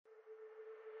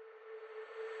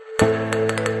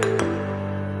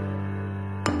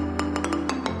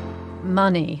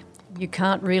Money. You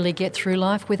can't really get through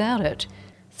life without it.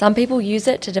 Some people use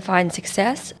it to define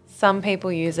success. Some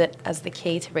people use it as the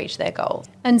key to reach their goals.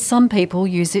 And some people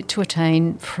use it to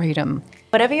attain freedom.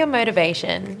 Whatever your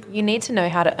motivation, you need to know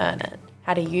how to earn it,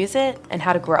 how to use it, and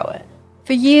how to grow it.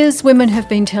 For years, women have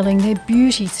been telling their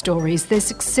beauty stories, their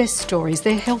success stories,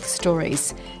 their health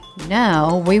stories.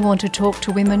 Now we want to talk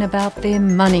to women about their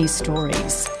money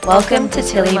stories. Welcome to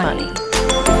Tilly Money.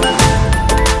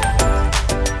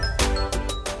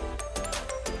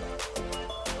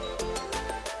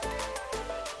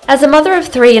 As a mother of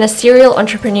three and a serial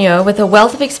entrepreneur with a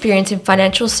wealth of experience in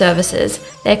financial services,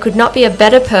 there could not be a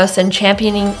better person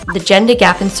championing the gender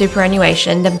gap in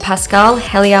superannuation than Pascale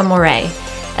Helliar-Moret.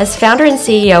 As founder and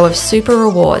CEO of Super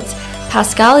Rewards,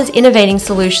 Pascale is innovating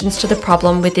solutions to the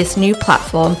problem with this new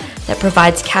platform that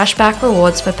provides cashback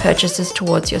rewards for purchases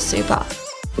towards your super.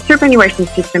 The superannuation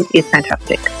system is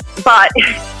fantastic, but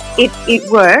it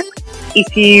works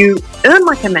if you earn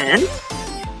like a man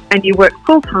and you work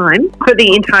full-time for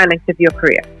the entire length of your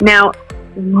career. Now,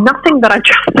 nothing that I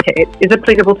just said is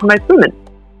applicable to most women.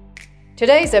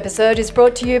 Today's episode is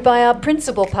brought to you by our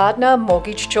principal partner,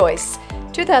 Mortgage Choice.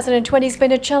 2020 has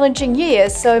been a challenging year,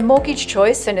 so Mortgage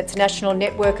Choice and its national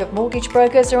network of mortgage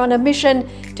brokers are on a mission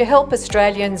to help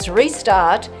Australians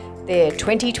restart their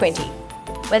 2020.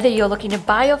 Whether you're looking to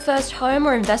buy your first home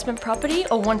or investment property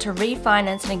or want to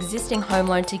refinance an existing home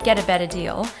loan to get a better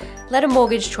deal, let a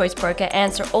Mortgage Choice broker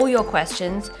answer all your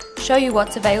questions, show you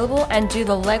what's available and do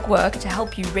the legwork to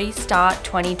help you restart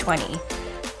 2020.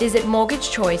 Visit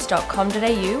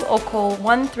mortgagechoice.com.au or call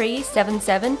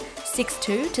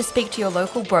 137762 to speak to your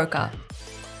local broker.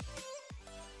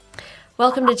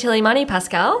 Welcome to Tilly Money,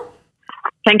 Pascale.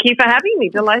 Thank you for having me.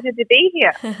 Delighted to be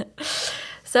here.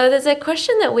 So there's a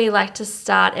question that we like to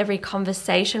start every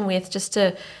conversation with just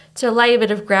to lay a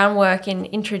bit of groundwork in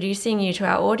introducing you to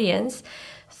our audience.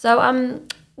 So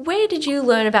where did you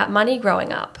learn about money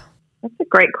growing up? That's a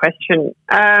great question.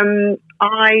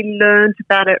 I learned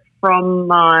about it from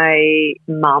my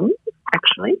mum,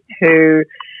 actually, who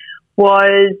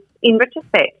was, in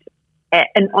retrospect,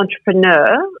 an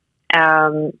entrepreneur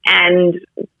and,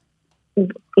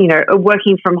 you know, a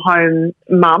working from home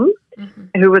mum.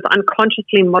 Mm-hmm. Who was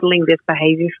unconsciously modelling this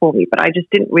behaviour for me, but I just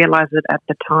didn't realise it at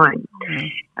the time.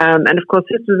 Mm-hmm. And of course,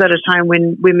 this was at a time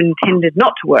when women tended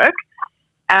not to work,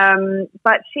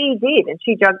 but she did, and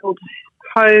she juggled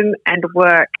home and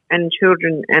work and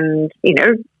children and, you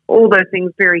know, all those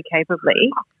things very capably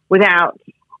without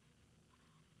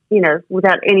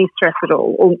any stress at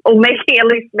all, or making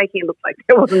it look like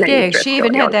there wasn't any stress. Yeah, she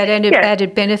even had that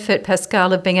added benefit,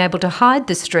 Pascale, of being able to hide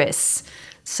the stress.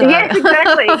 So. Yes,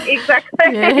 exactly. Yes,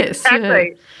 exactly.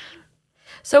 Yeah.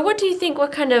 So what do you think,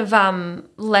 what kind of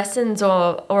lessons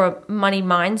or a money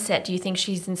mindset do you think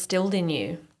she's instilled in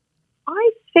you?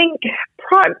 I think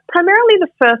primarily the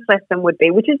first lesson would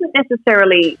be, which isn't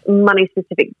necessarily money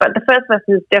specific, but the first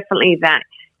lesson is definitely that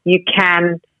you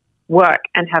can work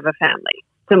and have a family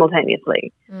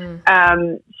simultaneously.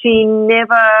 She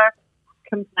never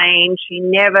complained. She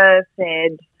never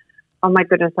said, oh my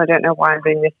goodness, I don't know why I'm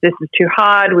doing this. This is too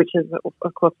hard, which is,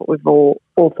 of course, what we've all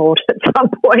thought at some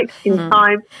point in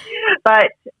time.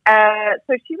 But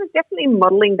so she was definitely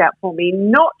modelling that for me.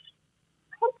 Not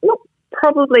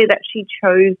probably that she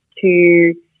chose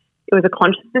to. It was a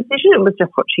conscious decision. It was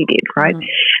just what she did, right?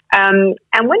 And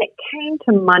when it came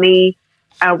to money,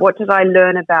 what did I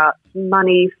learn about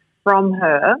money from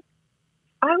her?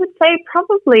 I would say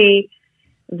probably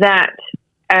that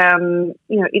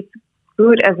it's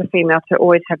good as a female to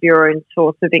always have your own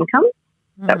source of income.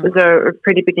 That was a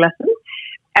pretty big lesson.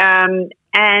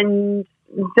 And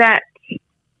that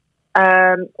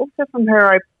also from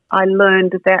her, I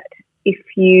learned that if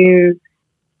you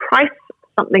price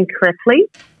something correctly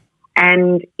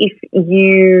and if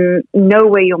you know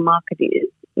where your market is,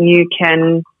 you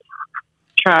can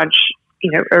charge,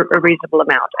 a reasonable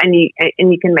amount and you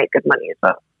can make good money as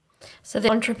well. So the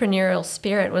entrepreneurial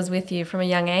spirit was with you from a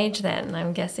young age then,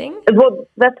 I'm guessing? Well,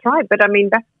 that's right. But I mean,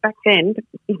 back then,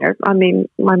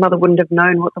 my mother wouldn't have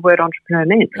known what the word entrepreneur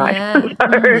meant, right? Yeah.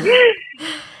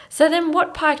 So then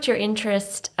what piqued your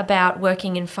interest about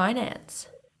working in finance?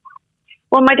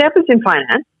 Well, my dad was in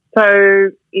finance, so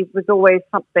it was always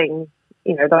something,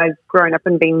 that I've grown up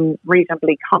and been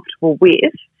reasonably comfortable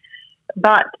with.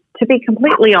 But to be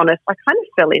completely honest, I kind of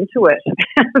fell into it.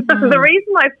 The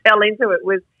reason I fell into it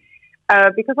was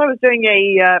because I was doing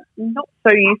a not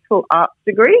so useful arts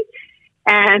degree,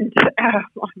 and I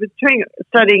was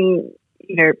studying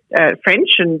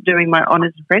French and doing my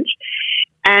honours in French,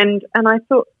 and I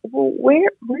thought, well, where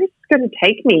is this going to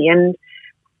take me? And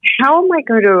how am I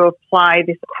going to apply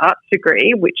this arts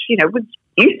degree, which, was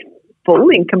useful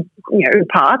in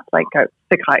parts, like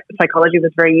psychology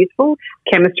was very useful,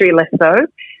 chemistry less so.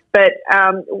 But,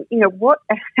 what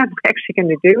am I actually going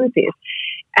to do with this?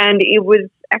 And it was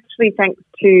actually thanks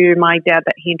to my dad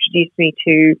that he introduced me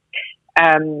to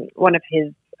one of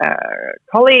his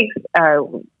colleagues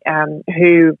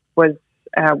who was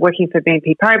working for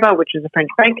BNP Paribas, which is a French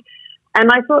bank. And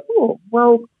I thought,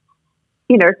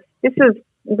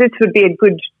 this would be a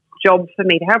good job for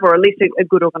me to have, or at least a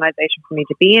good organisation for me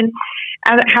to be in.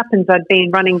 As it happens, I'd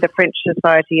been running the French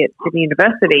Society at Sydney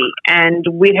University, and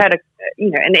we'd had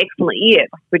an excellent year.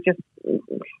 We just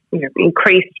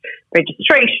increased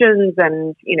registrations,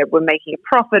 and we're making a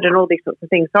profit and all these sorts of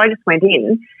things. So I just went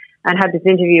in and had this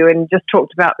interview and just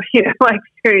talked about my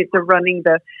experience of running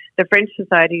the French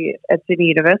Society at Sydney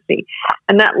University,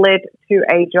 and that led to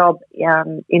a job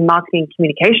in marketing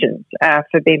communications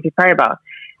for BNP Paribas.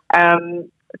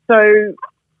 So,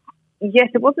 yes,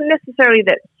 it wasn't necessarily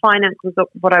that finance was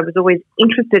what I was always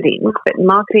interested in, but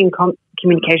marketing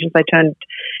communications I turned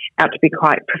out to be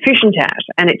quite proficient at,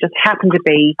 and it just happened to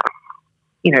be,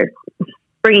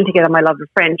 bringing together my love of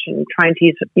French and trying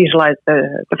to utilise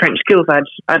the French skills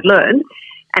I'd learned,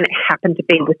 and it happened to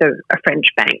be with a French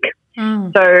bank.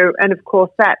 So, and of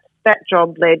course that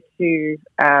job led to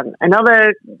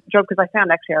another job, because I found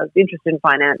actually I was interested in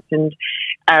finance and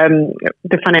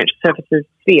the financial services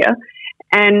sphere,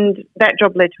 and that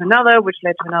job led to another, which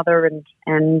led to another,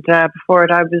 and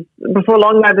before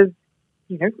long I was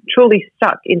truly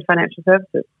stuck in financial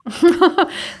services.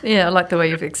 Yeah, I like the way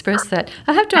you've expressed that.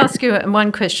 I have to ask you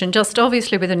one question. Just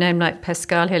obviously with a name like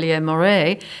Pascal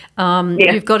Hellier-Moret,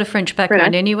 you've got a French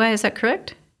background anyway, is that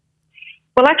correct?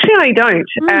 Well, actually, I don't.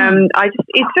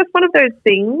 It's just one of those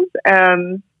things.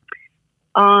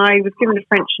 I was given a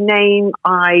French name.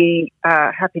 I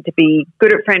happened to be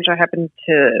good at French. I happened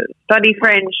to study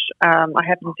French. I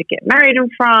happened to get married in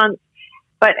France.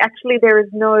 But actually, there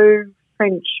is no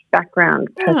French background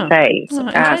per se.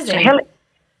 Hellier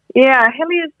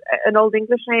is an Old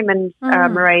English name, and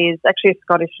Moret is actually a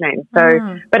Scottish name.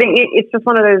 So, but it's just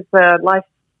one of those life.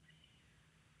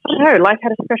 I don't know, life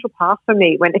had a special path for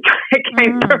me when it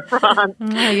came to France.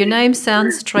 Your name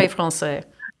sounds très français.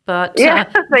 But,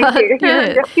 thank you.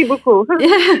 Yeah. Merci beaucoup.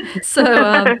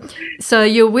 Yeah. So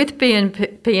you're with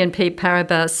BNP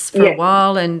Paribas for a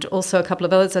while, and also a couple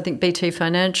of others, I think BT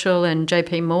Financial and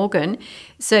JP Morgan.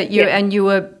 So you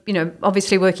were,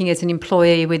 obviously working as an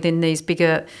employee within these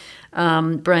bigger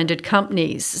branded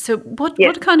companies. So what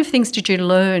kind of things did you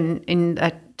learn in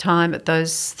that time at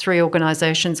those three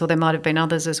organisations, or there might have been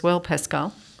others as well,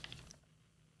 Pascal?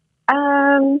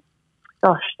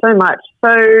 Gosh, so much.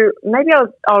 So maybe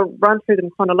I'll run through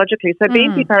them chronologically. So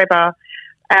BNP Paribas,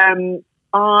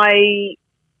 I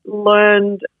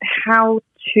learned how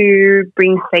to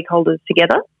bring stakeholders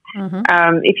together.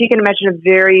 If you can imagine a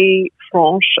very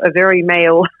franche, a very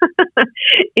male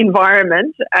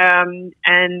environment, and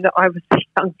I was a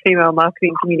young female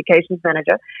marketing communications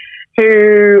manager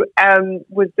who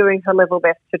was doing her level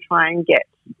best to try and get,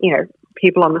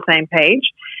 people on the same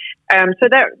page. So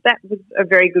that was a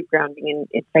very good grounding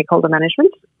in stakeholder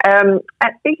management.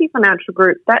 At BT Financial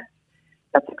Group, that's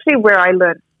actually where I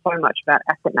learned so much about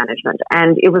asset management,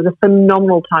 and it was a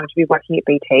phenomenal time to be working at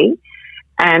BT.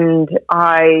 And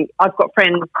I've got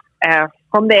friends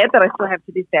from there that I still have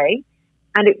to this day,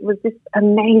 and it was this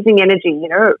amazing energy,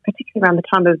 particularly around the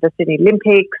time of the Sydney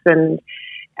Olympics, and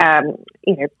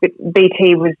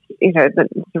BT was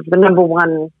the number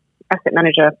one asset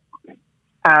manager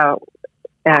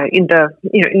in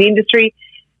the industry,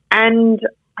 and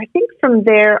I think from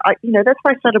there, that's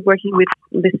where I started working with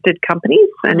listed companies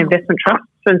and investment trusts,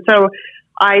 and so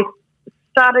I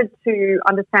started to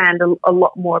understand a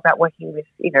lot more about working with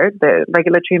the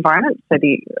regulatory environment, so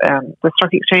the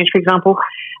stock exchange, for example,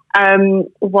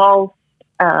 while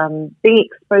being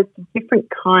exposed to different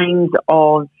kinds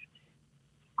of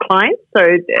clients. So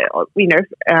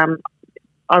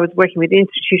I was working with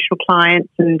institutional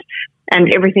clients and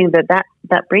everything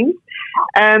that brings.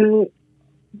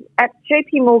 At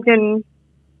JP Morgan,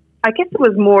 I guess it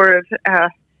was more of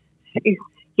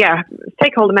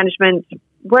stakeholder management,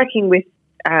 working with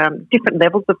different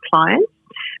levels of clients,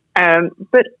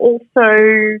 but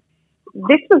also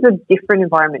this was a different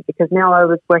environment because now I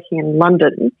was working in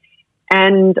London,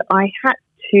 and I had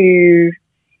to,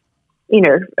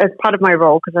 as part of my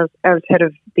role, because I was head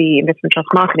of the investment trust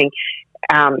marketing,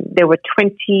 there were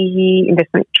 20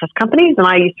 investment trust companies, and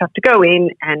I used to have to go in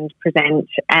and present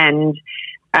and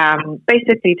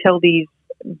basically tell these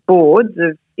boards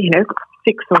of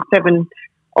 6 or 7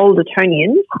 old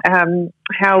Etonians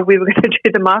how we were going to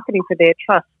do the marketing for their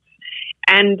trusts.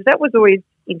 And that was always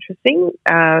interesting.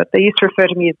 They used to refer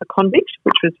to me as the convict,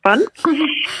 which was fun.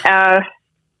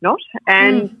 Not.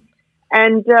 And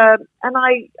I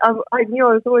knew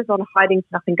I was always on hiding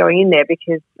nothing going in there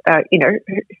because,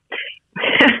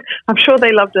 I'm sure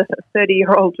they loved a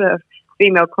 30-year-old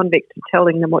female convict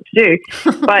telling them what to do.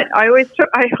 But I always took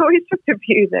the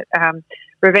view that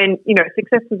revenge,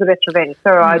 success was the best revenge.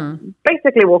 So I'd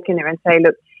basically walk in there and say,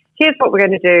 look, here's what we're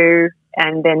going to do.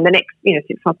 And then the next, 6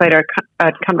 months later,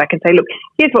 I'd come back and say, look,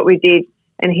 here's what we did.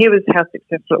 And here was how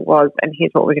successful it was. And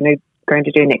here's what we're going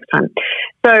to do next time.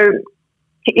 So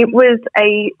it was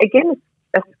a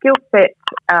skill set,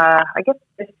 a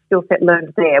skill set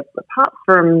learned there, apart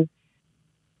from,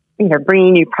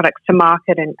 bringing new products to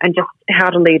market and just how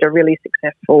to lead a really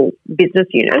successful business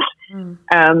unit,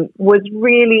 was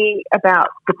really about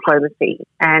diplomacy.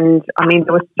 And I mean,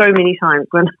 there were so many times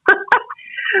when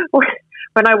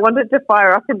I wanted to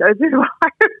fire up in those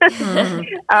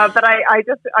environments, but I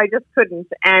just couldn't.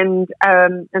 And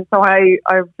so I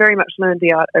very much learned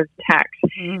the art of tact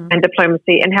and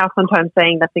diplomacy, and how sometimes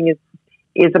saying nothing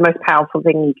is the most powerful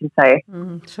thing you can say.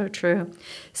 So true.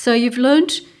 So you've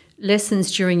learned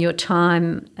lessons during your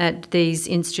time at these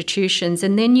institutions,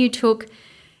 and then you took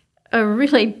a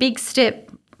really big step.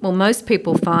 Well, most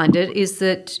people find it is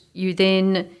that you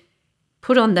then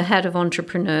put on the hat of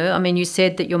entrepreneur. I mean, you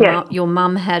said that your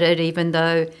mum had it, even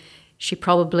though she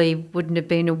probably wouldn't have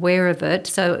been aware of it.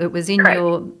 So it was in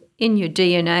your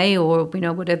DNA, or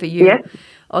whatever you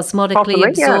osmotically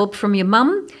absorbed from your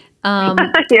mum.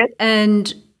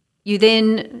 And you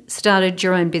then started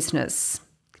your own business.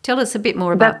 Tell us a bit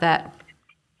more about that.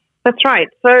 That's right.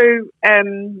 So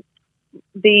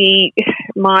the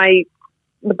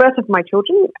birth of my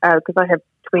children, because I have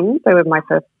twins, they were my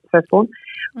firstborn,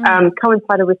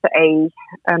 coincided with a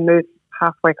move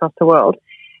halfway across the world.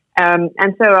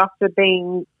 And so after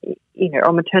being,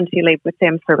 on maternity leave with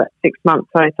them for about 6 months,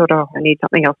 I thought, I need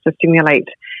something else to stimulate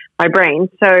my brain.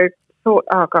 So I thought,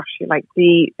 oh gosh, like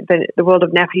the world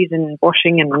of nappies and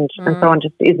washing and so on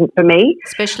just isn't for me.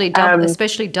 Especially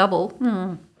double.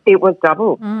 It was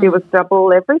double. It was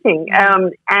double everything.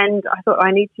 And I thought,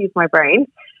 I need to use my brain.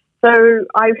 So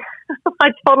I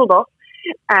toddled off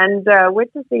and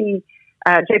went to see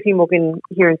JP Morgan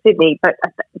here in Sydney, but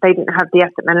they didn't have the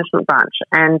asset management branch.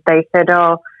 And they said,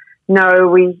 oh, no,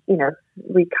 we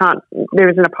can't, there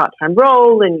isn't a part-time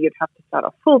role and you'd have to start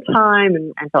off full-time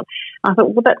and so on. I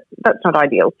thought, well, that's not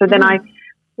ideal. So then I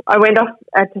went off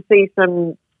to see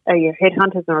some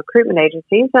headhunters and recruitment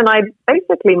agencies, and I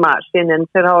basically marched in and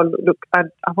said, oh, look, I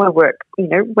want to work,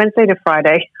 Wednesday to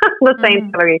Friday, the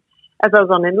same salary as I was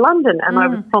on in London, and I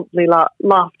was promptly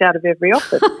laughed out of every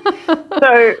office.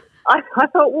 So I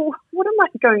thought, well, what am I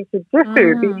going to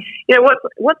do?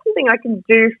 What's something I can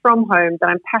do from home that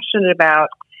I'm passionate about,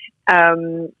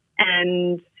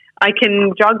 and I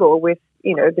can juggle with,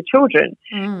 the children.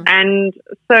 And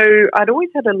so I'd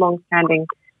always had a long-standing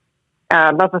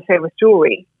love affair with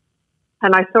jewellery,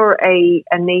 and I saw a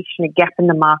niche and a gap in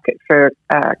the market for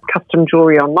custom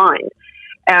jewellery online.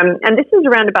 And this is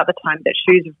around about the time that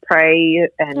Shoes of Prey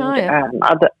and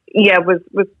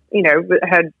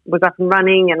was up and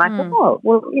running, and I thought,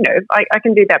 I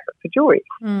can do that, but for jewelry.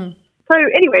 So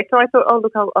anyway, so I thought, oh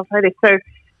look, I'll try this. So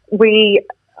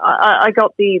I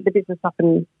got the business up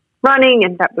and running,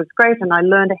 and that was great, and I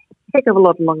learned a heck of a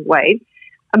lot along the way,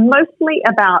 mostly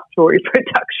about jewelry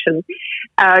production,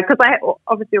 because I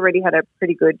obviously already had a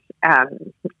pretty good,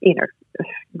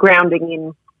 grounding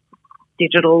in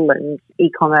digital and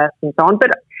e-commerce and so on.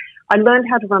 But I learned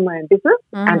how to run my own business,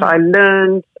 and I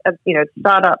learned,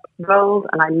 startup world,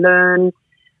 and I learned,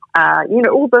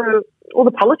 all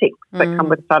the politics that come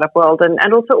with the startup world,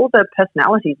 and also all the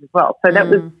personalities as well. So that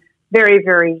was very,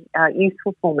 very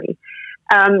useful for me.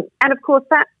 And of course,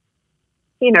 that,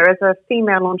 as a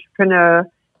female entrepreneur,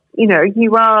 you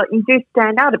do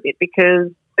stand out a bit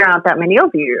because there aren't that many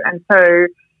of you, and so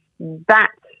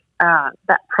that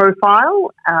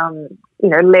profile,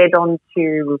 led on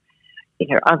to,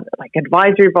 like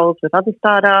advisory roles with other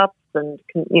startups and,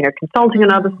 consulting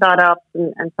on other startups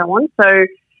and so on. So,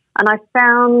 and I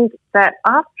found that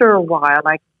after a while,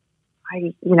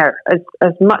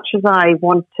 as much as I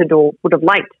wanted or would have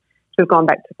liked to have gone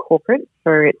back to corporate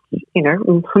for its,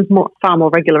 far more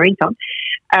regular income,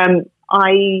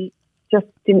 I just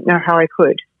didn't know how I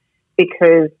could,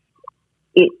 because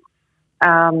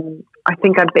I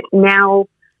think I've now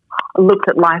looked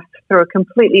at life through a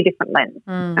completely different lens,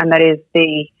 and that is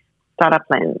the startup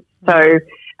lens. So,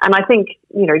 and I think,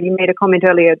 you made a comment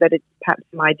earlier that it's perhaps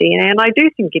my DNA, and I do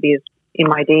think it is in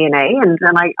my DNA, and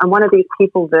I'm one of these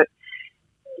people that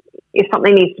if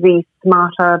something needs to be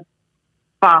smarter,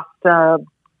 faster,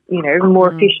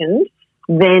 more efficient,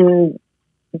 then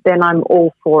I'm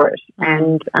all for it.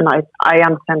 And I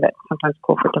understand that sometimes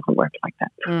corporate doesn't work like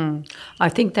that. I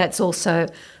think that's also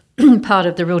part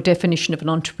of the real definition of an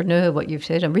entrepreneur, what you've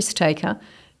said, a risk taker,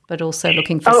 but also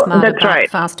looking for smarter,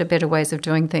 faster, better ways of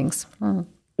doing things.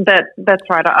 That's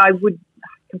right. I would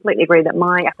completely agree that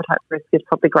my appetite for risk is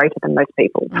probably greater than most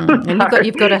people. And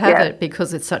you've got to have it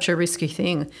because it's such a risky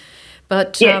thing.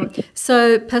 But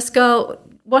so, Pascal,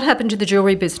 what happened to the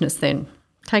jewellery business then?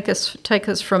 Take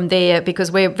us from there,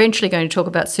 because we're eventually going to talk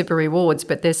about super rewards,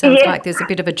 but there sounds like there's a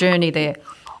bit of a journey there.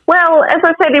 Well, as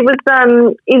I said, it was,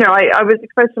 I was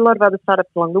exposed to a lot of other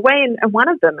startups along the way, and one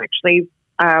of them actually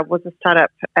was a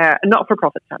startup, a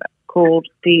not-for-profit startup called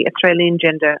the Australian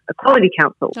Gender Equality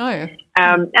Council. Oh.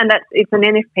 And it's an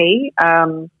NFP.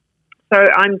 So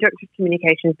I'm Director of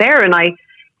Communications there, and I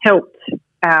helped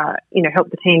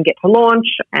the team get to launch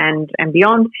and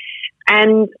beyond.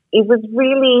 And it was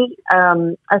really,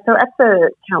 so at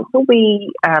the council,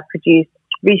 we produced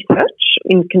research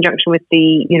in conjunction with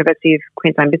the University of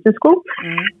Queensland Business School.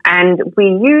 And we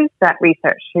used that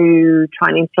research to try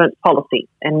and influence policy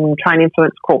and try and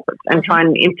influence corporates and try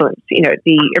and influence,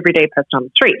 the everyday person on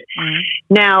the street.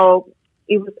 Now,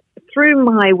 it was through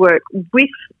my work with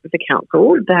the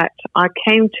council that I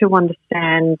came to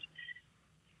understand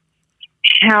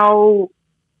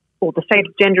the state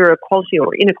of gender equality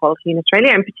or inequality in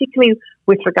Australia, and particularly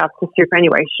with regards to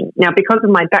superannuation. Now, because of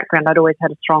my background, I'd always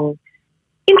had a strong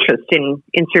interest in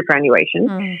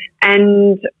superannuation,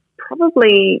 and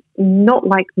probably not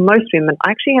like most women,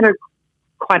 I actually had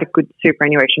quite a good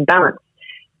superannuation balance,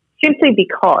 simply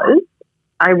because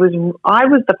I was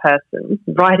the person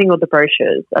writing all the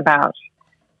brochures about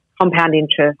compound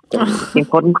interest and the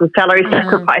importance of salary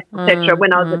sacrifice, etc.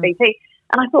 when I was at BT.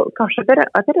 And I thought, gosh, I better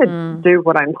do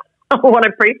what I'm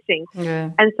preaching. Yeah.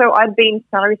 And so I'd been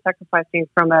salary sacrificing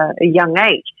from a young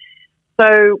age.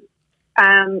 So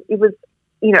it was,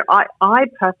 I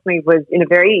personally was in a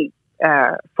very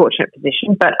fortunate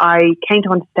position, but I came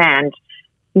to understand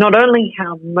not only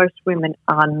how most women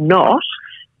are not,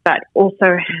 but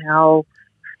also how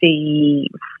the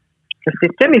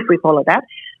system, if we call it that,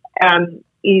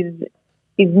 is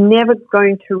never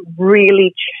going to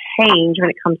really change when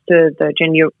it comes to the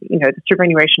gender, the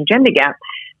superannuation gender gap,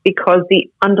 because the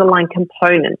underlying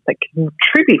components that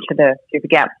contribute to the super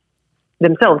gap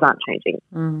themselves aren't changing.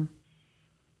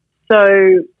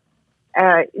 So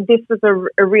this was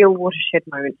a real watershed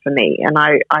moment for me, and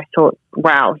I thought,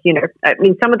 wow,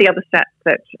 some of the other stats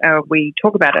that we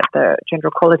talk about at the Gender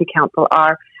Equality Council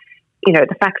are,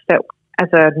 the fact that as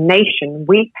a nation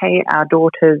we pay our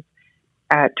daughters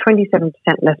 27%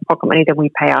 less pocket money than we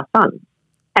pay our sons.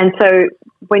 And so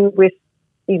when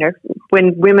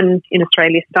women in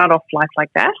Australia start off life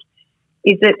like that,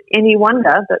 is it any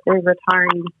wonder that they're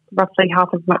retiring roughly half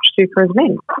as much super as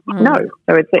men? No.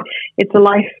 So it's a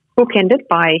life bookended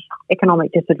by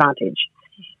economic disadvantage.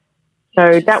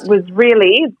 So that was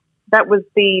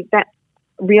that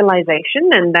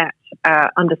realization and that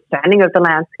understanding of the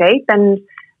landscape, and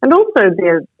also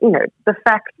the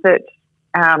fact that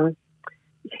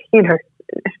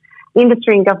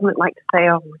industry and government like to say,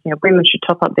 women should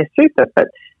top up their super, but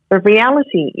the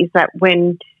reality is that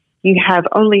when you have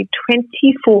only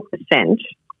 24%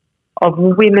 of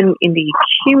women in the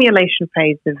accumulation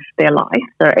phase of their life,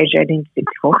 so age 18 to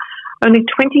 64, only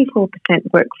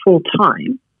 24% work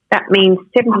full-time. That means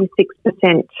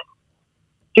 76%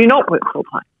 do not work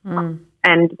full-time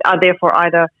and are therefore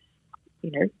either,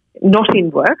 not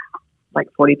in work, like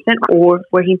 40%, or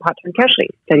working part-time casually,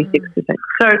 36%.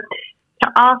 So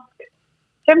to ask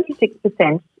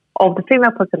 76% of the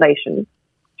female population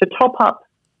to top up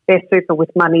their super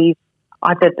with money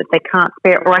either that they can't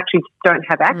spare or actually just don't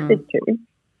have access to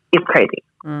is crazy.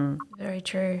 Very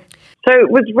true. So it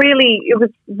was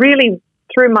really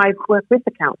through my work with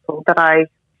the council that I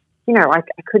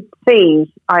could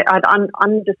see, I'd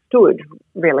understood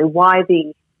really why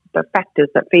the factors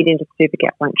that feed into the super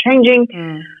gap weren't changing.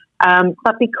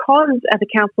 But because as a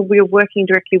council we were working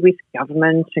directly with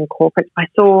government and corporate, I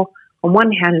saw on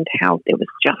one hand how there was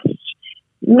just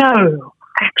no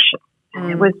action. And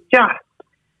it was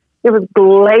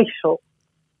glacial,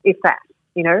 if that,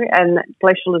 and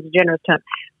glacial is a generous term.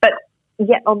 But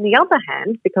yet on the other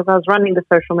hand, because I was running the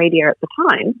social media at the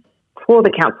time for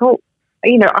the council,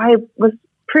 I was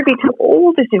privy to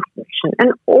all this information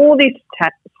and all these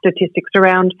statistics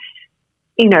around,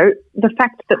 the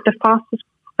fact that the fastest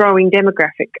growing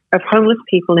demographic of homeless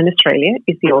people in Australia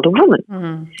is the older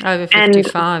woman. Over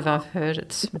 55, I've heard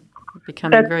it's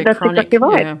becoming very that's chronic. Exactly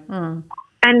right. Yeah. Mm.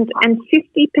 And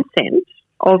 50%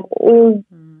 of all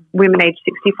women aged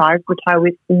 65 retire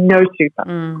with no super.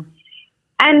 Mm.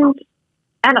 And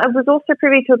I was also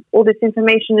privy to all this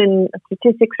information and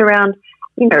statistics around,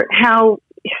 how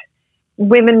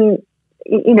women,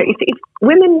 if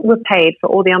women were paid for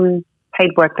all the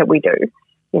unpaid work that we do,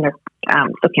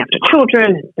 looking after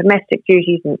children and domestic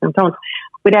duties and so on,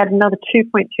 we'd add another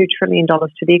 $2.2 trillion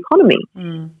to the economy.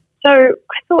 Mm. So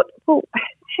I thought, well,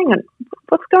 hang on,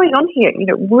 what's going on here?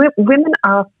 Women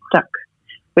are stuck.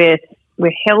 We're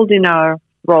held in our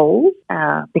roles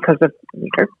because of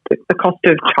the cost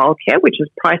of childcare, which is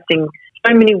pricing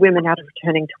so many women out of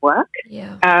returning to work.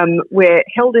 Yeah. We're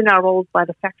held in our roles by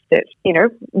the fact that,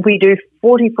 we do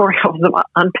 44 hours of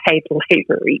unpaid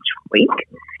labour each week.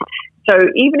 So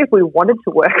even if we wanted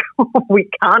to work, we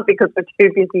can't because we're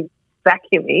too busy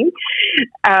vacuuming.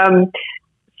 And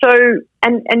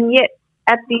yet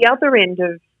at the other end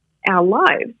of our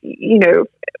lives,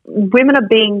 women are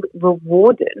being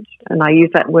rewarded, and I use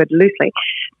that word loosely,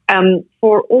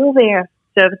 for all their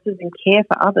services and care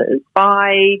for others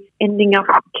by ending up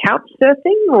couch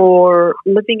surfing or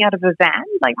living out of a van.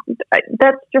 Like,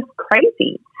 that's just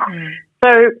crazy. Mm.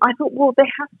 So I thought, well, there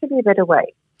has to be a better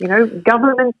way.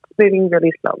 Government's moving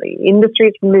really slowly.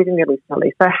 Industry's moving really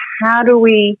slowly. So how do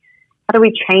we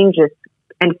change this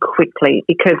and quickly?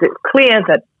 Because it's clear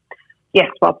that, yes,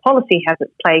 while policy has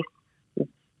its place,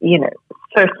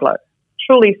 so slow,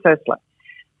 truly so slow.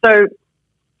 So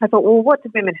I thought, well, what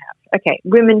do women have? Okay,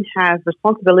 women have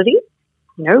responsibility,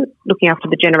 looking after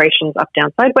the generations up,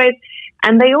 down, sideways,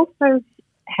 and they also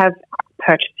have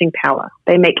purchasing power.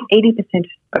 They make 80%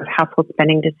 of household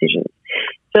spending decisions.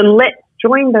 So let's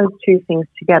join those two things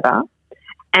together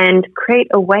and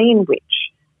create a way in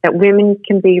which that women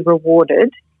can be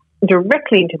rewarded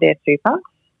directly into their super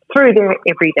through their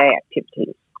everyday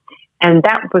activities. And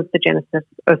that was the genesis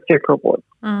of Super Awards.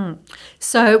 Mm.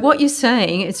 So what you're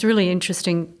saying, it's a really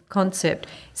interesting concept.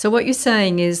 So what you're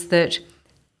saying is that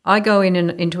I go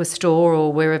into a store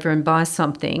or wherever and buy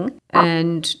something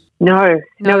and... No,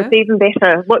 it's even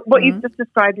better. What you've just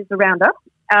described is a roundup.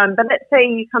 But let's say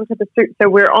you come to the super. So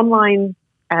we're online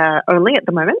only at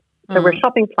the moment. So we're a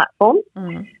shopping platform.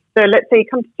 Mm. So let's say you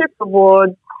come to Super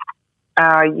Awards,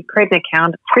 you create an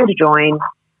account, it's free to join.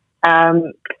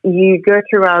 You go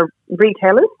through our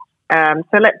retailers.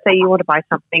 So let's say you want to buy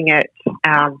something at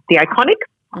The Iconic.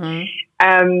 Mm.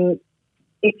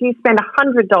 If you spend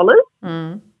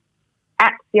 $100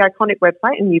 at The Iconic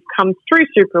website and you've come through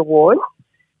Super Awards,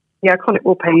 The Iconic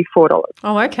will pay you $4.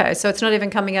 Oh, okay. So it's not even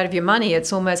coming out of your money.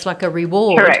 It's almost like a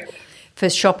reward. Correct. For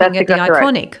shopping That's at exactly The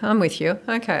Iconic. Right. I'm with you.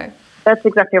 Okay. That's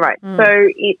exactly right. So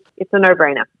it's a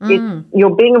no-brainer.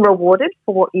 You're being rewarded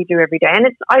for what you do every day. And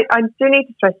I do need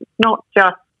to stress, it's not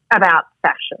just about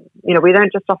fashion. We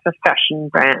don't just offer fashion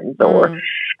brands or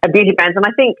beauty brands. And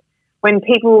I think when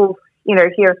people,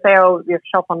 hear a sale, you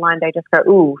shop online, they just go,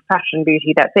 ooh, fashion,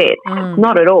 beauty, that's it.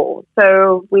 Not at all.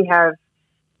 So we have,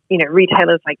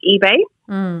 retailers like eBay,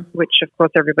 which of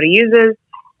course everybody uses.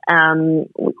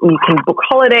 You can book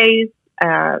holidays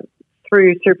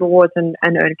through Super Awards and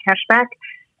earn cash back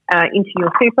into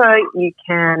your super. You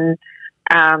can,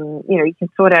 you can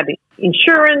sort out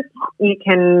insurance. You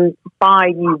can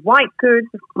buy new white goods.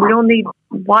 We all need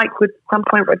white goods at some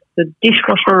point, whether it's a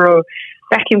dishwasher or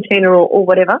vacuum cleaner or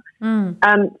whatever.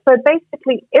 So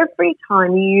basically, every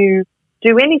time you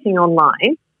do anything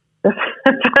online, the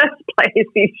first place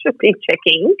you should be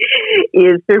checking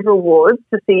is Super Awards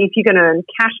to see if you can earn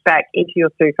cash back into your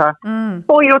super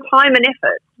for your time and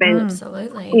effort.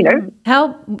 Absolutely.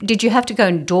 How did you have to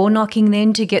go door knocking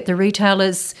then to get the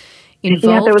retailers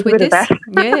involved there was with a bit this? Of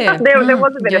that. Yeah, there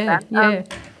was a bit of that.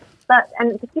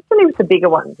 And particularly with the bigger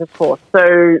ones, of course.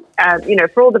 So,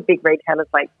 for all the big retailers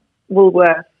like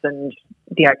Woolworths and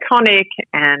The Iconic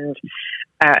and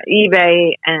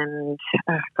eBay and,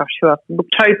 who else?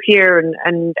 Booktopia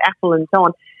and Apple and so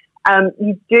on.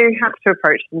 You do have to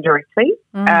approach them directly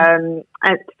and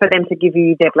for them to give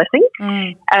you their blessing.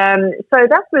 So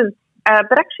that was,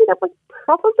 but actually that was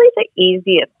probably the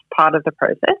easiest part of the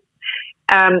process.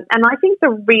 And I think the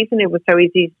reason it was so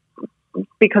easy is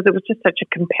because it was just such a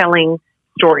compelling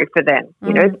story for them.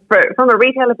 From a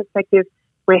retailer perspective,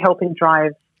 we're helping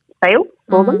drive sales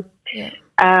for them. Yeah.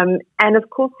 And of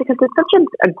course, because it's such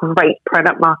a great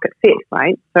product market fit,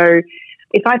 right? So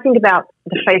if I think about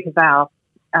the shape of our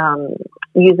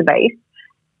user base,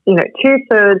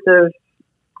 2/3 of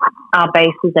our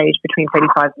base is aged between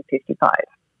 35 and 55.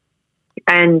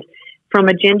 And from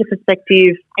a gender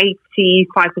perspective,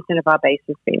 85% of our base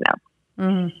is female.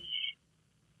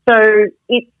 So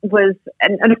it was,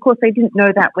 and of course they didn't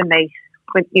know that when they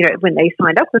when they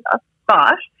signed up with us,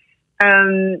 but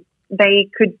they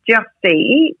could just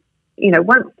see,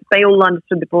 once they all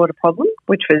understood the broader problem,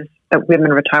 which was that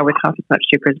women retire with half as much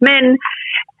super as men,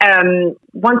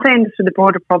 once they understood the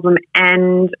broader problem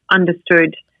and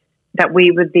understood that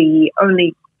we were the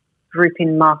only group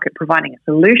in market providing a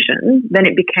solution, then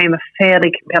it became a fairly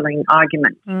compelling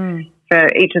argument for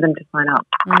each of them to sign up.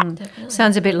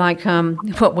 Sounds a bit like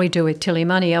what we do with Tilly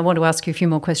Money. I want to ask you a few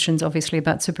more questions, obviously,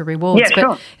 about super rewards. Yeah,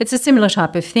 sure. It's a similar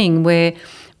type of thing where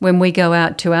when we go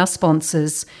out to our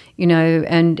sponsors,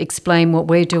 and explain what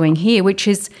we're doing here, which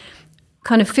is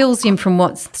kind of fills in from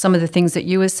what some of the things that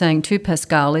you were saying too,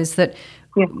 Pascal, is that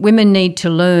women need to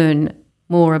learn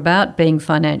more about being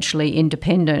financially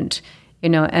independent.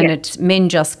 It's men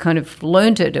just kind of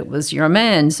learnt it. It was you're a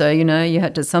man, so, you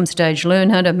had to some stage learn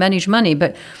how to manage money.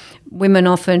 But women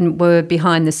often were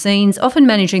behind the scenes, often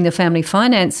managing the family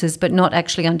finances, but not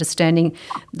actually understanding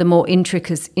the more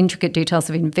intricate details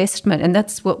of investment. And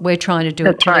that's what we're trying to do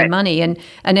at Tilly Money. And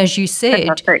as you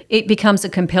said, it becomes a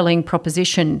compelling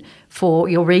proposition for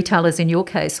your retailers in your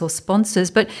case or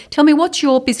sponsors. But tell me, what's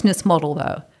your business model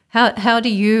though? How do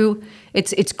you?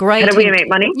 It's great. How do we make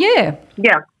money? Yeah.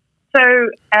 So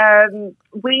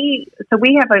we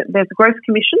have there's a gross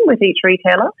commission with each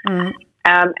retailer,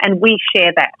 and we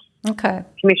share that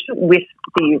commission with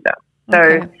the user.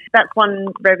 So that's one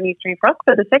revenue stream for us.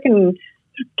 So the second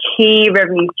key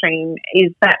revenue stream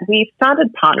is that we've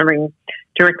started partnering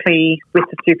directly with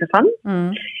the super fund.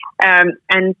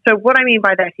 And so what I mean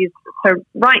by that is, so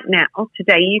right now,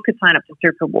 today, you could sign up to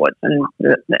Super Rewards and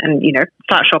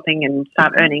start shopping and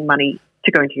start earning money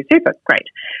to go into your super. Great.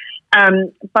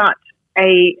 But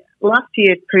last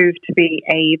year proved to be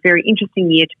a very interesting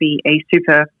year to be a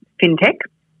super fintech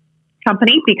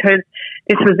company, because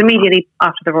this was immediately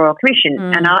after the Royal Commission.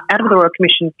 And out of the Royal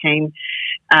Commission came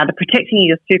the Protecting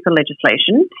Your Super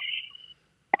legislation.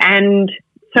 And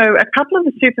so a couple of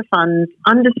the super funds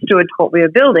understood what we were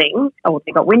building, or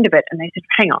they got wind of it, and they said,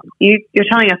 hang on, you're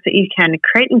telling us that you can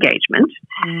create engagement,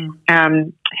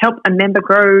 help a member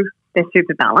grow their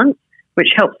super balance,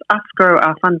 which helps us grow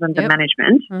our funds under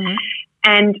management.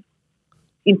 And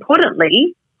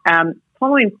importantly,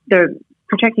 following the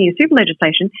Protecting Your Super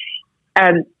legislation,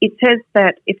 it says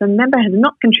that if a member has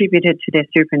not contributed to their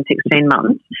super in 16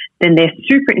 months, then their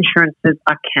super insurances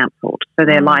are cancelled. So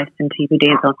their life and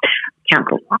TPDs are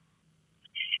cancelled.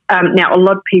 Now, a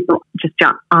lot of people just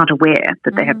aren't aware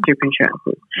that they have super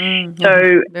insurances.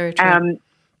 So, very true.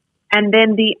 And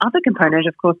then the other component,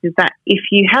 of course, is that if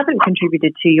you haven't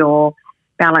contributed to your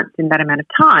balance in that amount of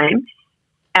time,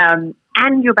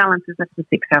 and your balance is less than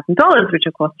 $6,000, which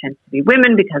of course tends to be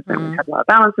women because women have lower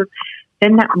balances,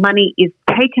 then that money is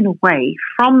taken away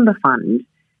from the fund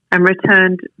and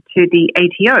returned to the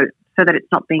ATO so that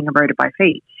it's not being eroded by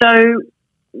fees. So,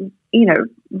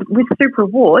 with super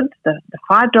rewards, the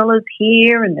 $5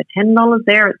 here and the $10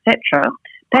 there, etc.,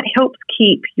 that helps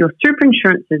keep your super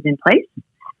insurances in place,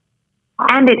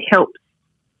 and it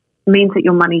means that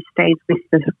your money stays with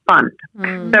the fund.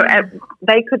 So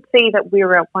they could see that we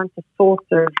were once a source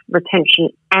of retention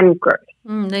and growth.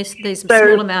 These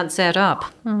small amounts add up.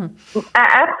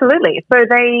 Absolutely. So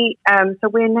so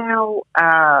we're now,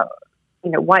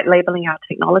 white labeling our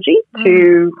technology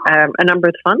to a number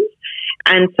of funds,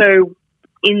 and so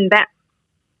in that,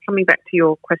 coming back to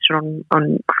your question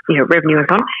on revenue and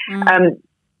so on,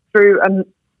 through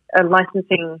a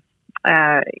licensing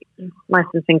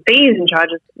fees and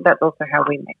charges, that's also how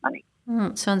we make money.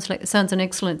 Sounds an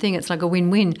excellent thing. It's like a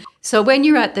win-win. So when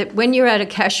you're at a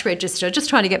cash register, just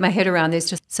trying to get my head around this,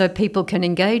 just so people can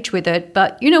engage with it.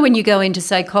 But when you go into,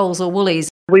 say, Coles or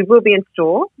Woolies, we will be in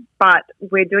store, but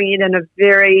we're doing it in a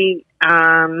very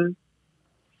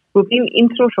we'll be in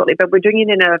store shortly, but we're doing it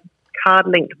in a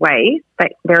card-linked way.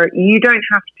 That you don't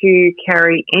have to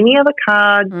carry any other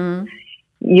cards.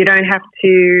 You don't have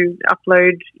to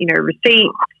upload,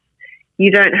 receipts.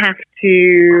 You don't have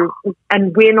to,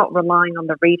 and we're not relying on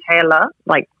the retailer,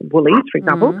 like Woolies, for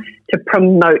example, to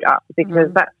promote us,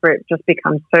 because that's where it just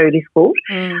becomes so difficult.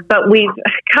 But we've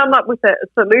come up with a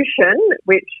solution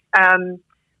which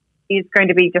is going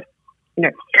to be just,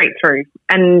 straight through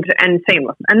and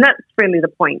seamless. And that's really the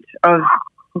point of,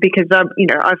 because, I've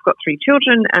got 3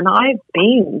 children, and I've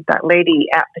been that lady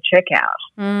at the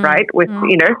checkout, right? With,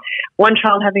 one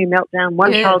child having a meltdown,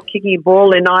 one child kicking a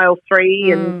ball in aisle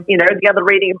 3 and, the other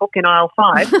reading a book in aisle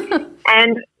 5.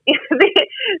 And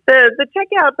the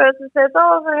checkout person says,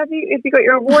 have you got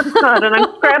your rewards card? And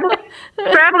I'm scrambling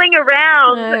traveling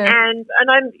around, and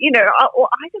I'm,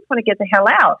 I just want to get the hell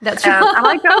out. That's right. And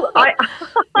I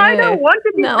don't want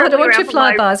to be. No, I don't want your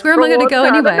flybys. Where am I going to go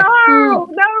anyway? No,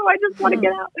 I just want to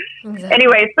get out. Exactly.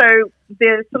 Anyway, so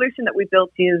the solution that we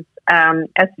built is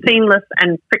as seamless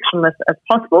and frictionless as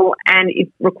possible, and it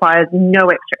requires no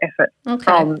extra effort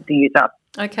from the user.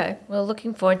 Okay. Well,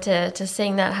 looking forward to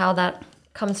seeing how that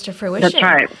comes to fruition. That's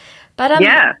right. But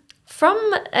yeah. From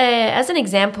as an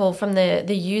example, from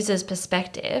the user's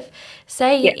perspective,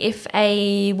 say if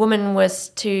a woman was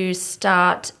to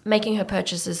start making her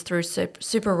purchases through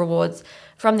Super Rewards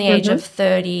from the age of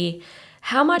 30,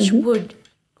 how much would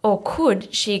or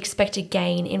could she expect to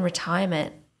gain in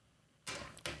retirement?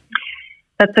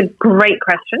 That's a great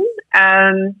question,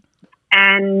 and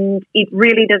it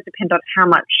really does depend on how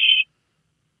much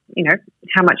you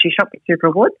shop with Super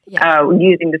Rewards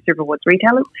using the Super Rewards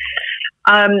retailers.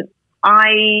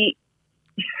 I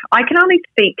can only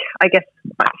speak, I guess,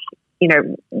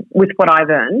 with what I've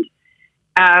earned,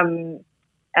 and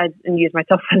use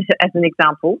myself as an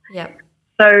example. Yeah.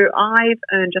 So I've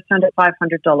earned just under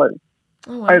 $500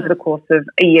 over the course of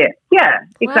a year. Yeah,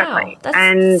 exactly. Wow,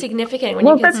 that's significant when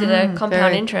you consider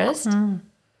compound interest.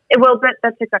 Well,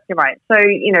 that's exactly right. So,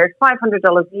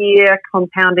 $500 a year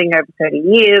compounding over 30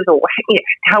 years or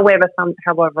however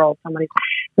old someone is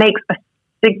makes a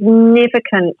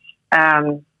significant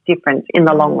difference in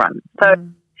the long run. So,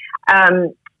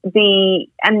 the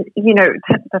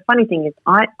funny thing is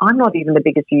I'm not even the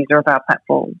biggest user of our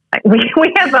platform. Like,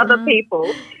 we have other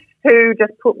people who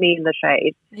just put me in the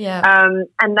shade. Yeah.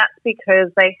 And that's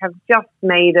because they have just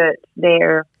made it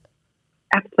their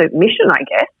absolute mission, I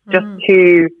guess, just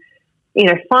to,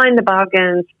 find the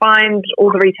bargains, find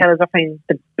all the retailers offering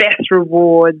the best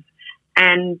rewards,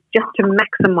 and just to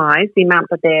maximise the amount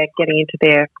that they're getting into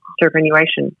their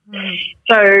superannuation.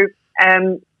 So,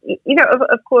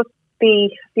 of course, the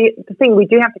thing we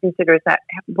do have to consider is that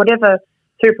whatever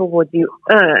super rewards you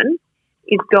earn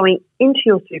is going into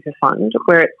your super fund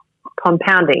where it's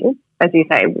compounding, as you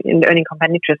say, in earning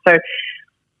compound interest. So,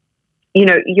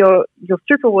 your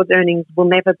super rewards earnings will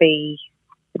never be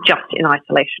just in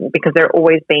isolation because they're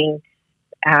always being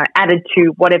added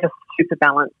to whatever super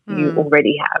balance you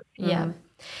already have. Yeah.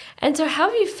 And so how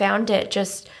have you found it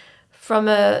just from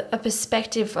a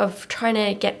perspective of trying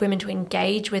to get women to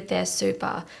engage with their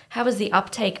super? How has the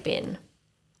uptake been?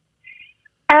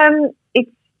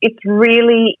 It's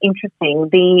really interesting.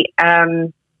 The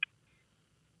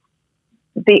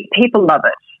people love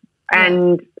it,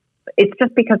 and it's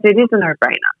just because it is a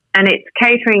no-brainer, and it's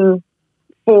catering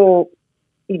for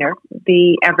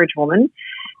the average woman,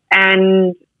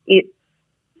 and it's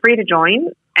free to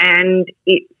join, and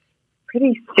it's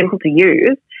pretty simple to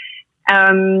use,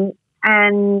 and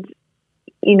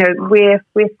we're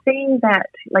seeing that,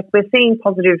 like, we're seeing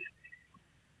positive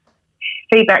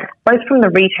feedback both from the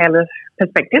retailer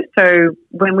perspective. So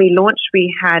when we launched,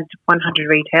 we had 100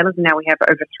 retailers, and now we have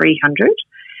over 300.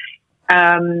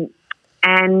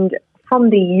 And from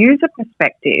the user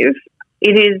perspective,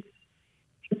 it is,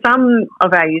 for some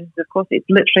of our users, of course, it's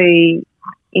literally,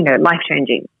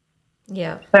 life-changing.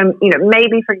 Yeah. So,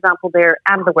 maybe, for example, they're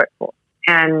out of the workforce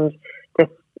and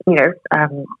they're,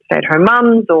 stay-at-home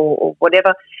mums or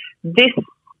whatever. This,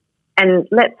 and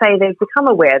let's say they've become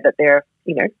aware that they're,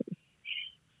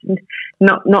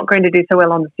 not going to do so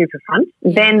well on the super front,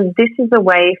 then this is a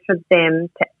way for them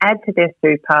to add to their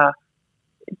super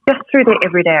just through their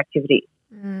everyday activity.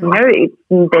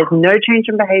 There's no change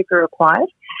in behaviour required.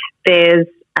 There's,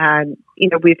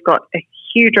 we've got a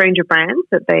huge range of brands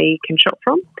that they can shop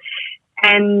from,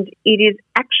 and it is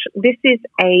this is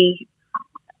a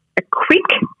quick,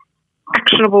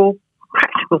 actionable,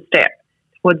 practical step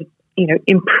towards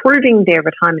improving their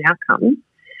retirement outcomes,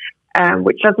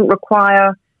 which doesn't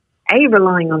require A,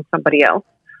 relying on somebody else,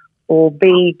 or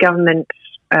B, government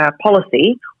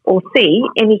policy, or C,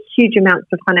 any huge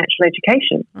amounts of financial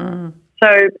education. So,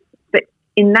 but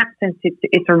in that sense,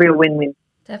 it's a real win-win.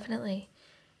 Definitely.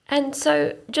 And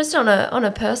so, just on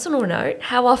a personal note,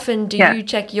 how often do you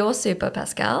check your super,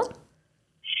 Pascal?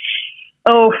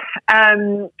 Oh,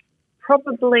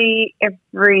 probably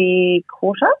every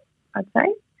quarter, I'd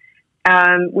say,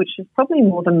 which is probably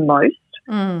more than most.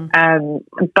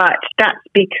 But that's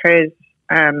because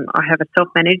I have a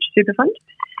self-managed super fund,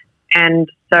 and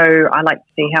so I like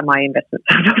to see how my investments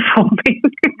are performing.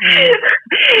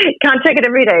 Can't check it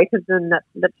every day because then that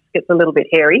just gets a little bit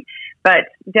hairy, but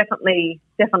definitely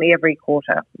every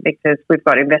quarter, because we've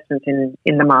got investments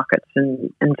in the markets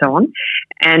and so on,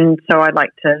 and so I'd like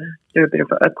to do a bit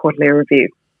of a quarterly review.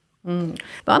 But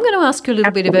I'm going to ask you a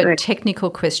little bit of a technical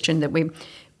question that we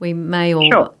we may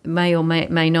or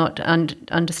may not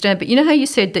understand. But you know how you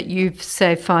said that you've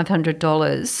saved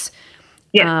 $500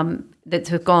 that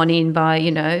have gone in by,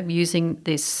 using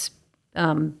this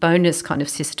bonus kind of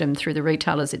system through the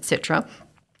retailers, etc.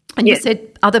 And you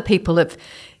said other people have,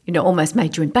 almost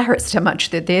made you embarrassed how much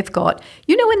that they've got.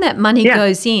 When that money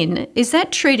goes in, is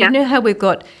that treated? You know how we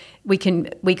can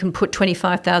put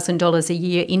 $25,000 a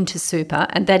year into super,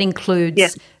 and that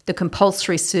includes the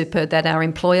compulsory super that our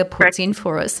employer puts in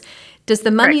for us. Does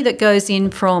the money that goes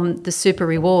in from the super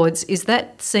rewards, is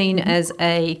that seen as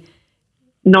a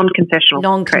non-concessional?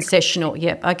 Non-concessional,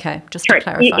 yep. Okay, just to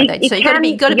clarify that. So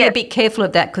you've got to be a bit careful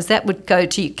of that, because that would go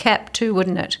to your cap too,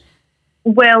 wouldn't it?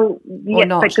 Well,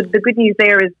 yes, but the good news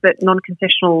there is that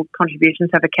non-concessional contributions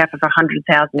have a cap of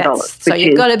 $100,000. So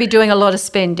you've got to be doing a lot of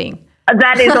spending.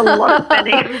 That is a lot of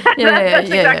spending. That's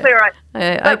exactly right.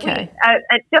 Okay.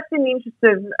 Just in the interest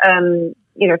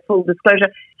of full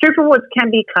disclosure, super rewards can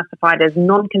be classified as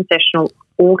non-concessional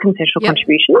or concessional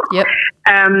contributions. Yep.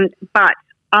 But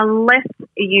unless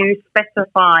you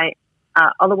specify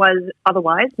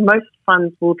otherwise, most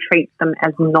funds will treat them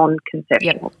as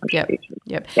non-concessional contributions.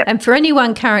 Yep. And for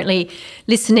anyone currently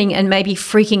listening and maybe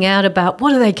freaking out about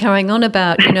what are they carrying on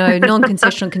about,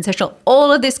 non-concessional, concessional,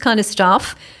 all of this kind of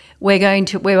stuff, we've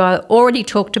already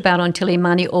talked about on Tilly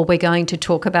Money, or we're going to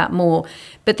talk about more.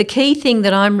 But the key thing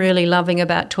that I'm really loving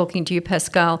about talking to you,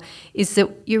 Pascal, is that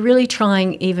you're really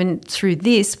trying, even through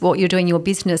this, what you're doing in your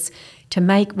business, to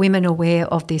make women aware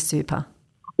of their super.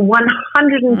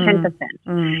 110%.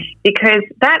 Because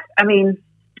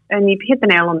and you've hit the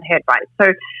nail on the head, right?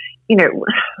 So,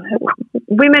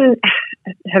 women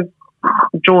have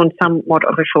drawn somewhat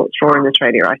of a short straw in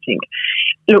Australia, I think.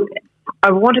 Look, I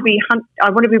want to be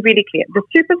really clear. The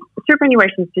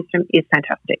superannuation system is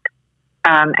fantastic,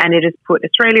 and it has put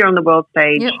Australia on the world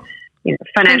stage.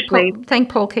 Financially. Thank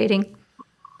Paul Keating.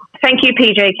 Thank you,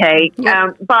 PJK.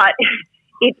 Yep. But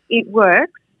it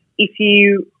works if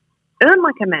you earn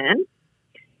like a man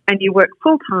and you work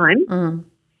full time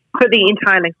for the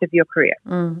entire length of your career.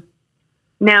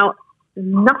 Now,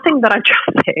 nothing that I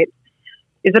just said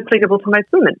is applicable to most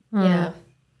women. Yeah.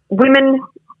 Women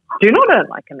do not earn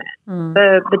like a man.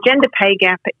 The gender pay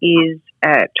gap is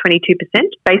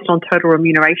 22% based on total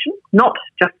remuneration, not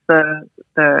just the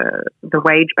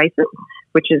wage basis,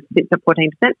 which sits at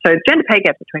 14%. So gender pay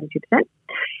gap is 22%.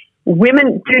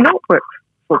 Women do not work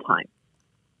full time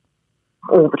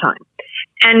all the time,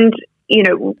 and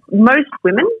most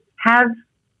women have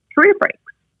career breaks,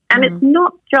 and it's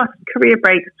not just career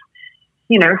breaks,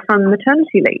 from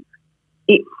maternity leave.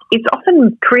 It's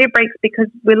often career breaks because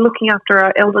we're looking after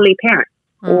our elderly parents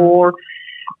or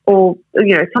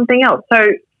something else. So,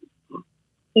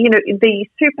 the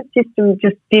super system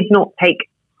just did not take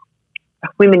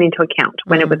women into account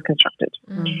when it was constructed,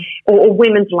 or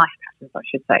women's life patterns, I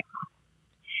should say.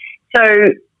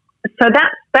 So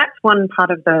that's one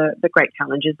part of the great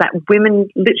challenge, is that women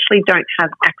literally don't have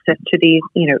access to these,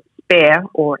 spare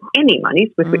or any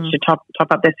monies with which to top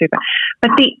up their super.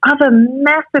 But the other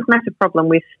massive problem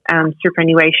with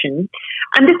superannuation,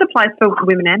 and this applies for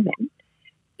women and men,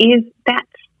 is that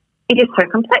it is so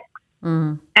complex.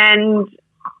 And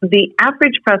the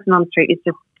average person on the street is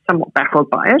just somewhat baffled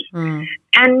by it.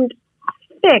 And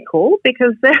they're cool,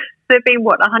 because there have been,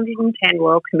 110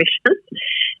 Royal Commissions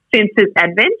since its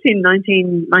advent in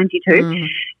 1992.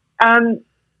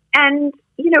 And,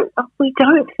 we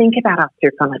don't think about our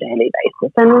super on a daily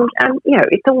basis. And,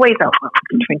 it's always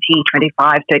 20,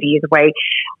 25, 30 years away.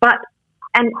 But,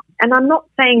 and I'm not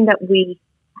saying that we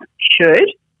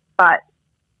should, but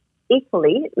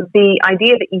equally, the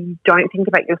idea that you don't think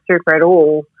about your super at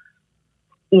all,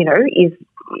 is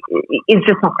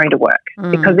just not going to work,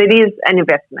 because it is an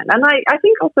investment. And I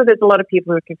think also there's a lot of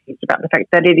people who are confused about the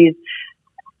fact that it is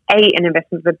an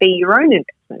investment, but B, your own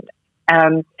investment,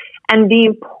 and the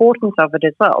importance of it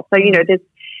as well. So, there's,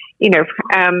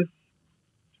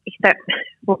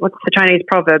 what's the Chinese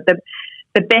proverb?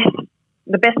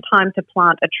 The best time to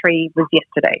plant a tree was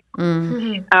yesterday.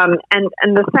 And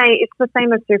it's the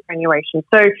same as superannuation.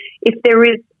 So if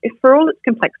for all its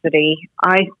complexity,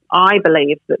 I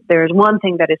believe that there is one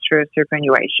thing that is true of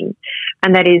superannuation,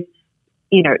 and that is,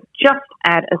 just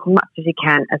add as much as you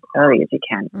can as early as you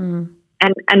can.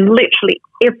 And literally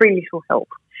every little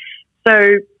helps.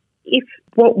 So if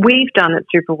what we've done at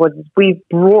Superwoods is we've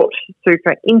brought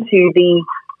super into the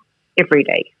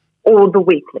everyday or the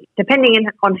weekly, depending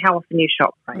on how often you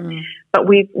shop, right? But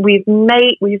we've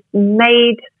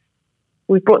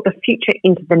brought the future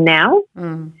into the now,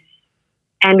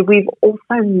 and we've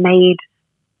also made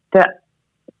the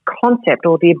concept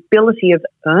or the ability of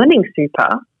earning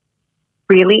super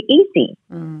really easy.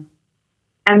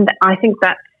 And I think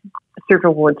that's Super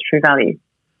Awards' true value.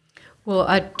 Well,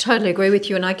 I totally agree with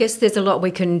you, and I guess there's a lot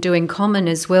we can do in common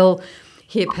as well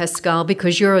here, Pascal,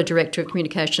 because you're a Director of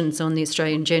Communications on the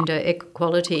Australian Gender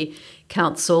Equality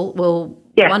Council. Well,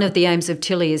 one of the aims of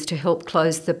Tilly is to help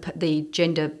close the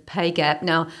gender pay gap.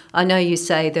 Now, I know you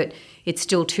say that it's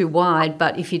still too wide,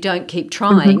 but if you don't keep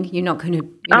trying, you're not going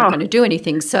to do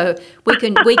anything. So we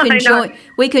can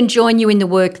join you in the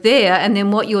work there, and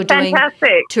then what you're doing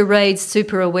to raise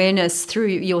super awareness through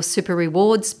your Super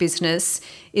Rewards business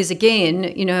is, again,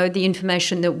 the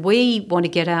information that we want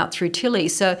to get out through Tilly.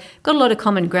 So got a lot of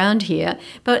common ground here.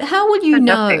 But how will you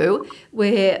know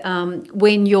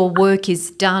when your work is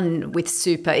done with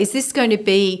super? Is this going to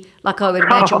be, like I would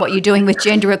imagine what you're doing with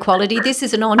gender equality? This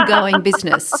is an ongoing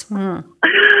business.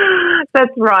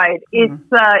 That's right. It's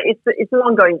an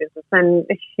ongoing business, and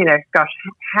gosh,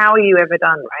 how are you ever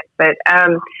done, right? But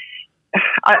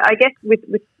I guess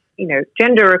with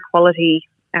gender equality,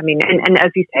 I mean, and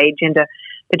as you say, the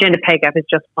gender pay gap is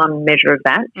just one measure of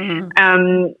that.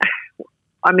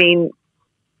 I mean,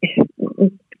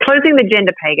 closing the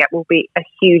gender pay gap will be a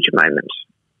huge moment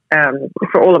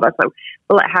for all of us. So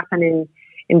will it happen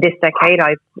in this decade?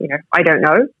 I don't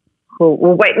know.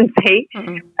 We'll wait and see.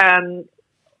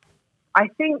 I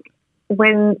think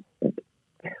with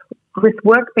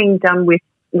work being done with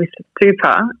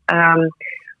super,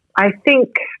 I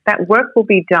think that work will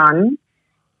be done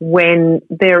when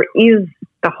there is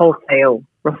the wholesale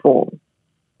reform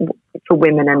for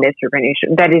women and their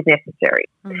superannuation that is necessary.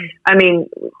 I mean,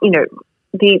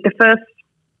 the first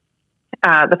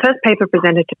paper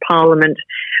presented to Parliament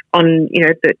on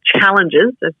the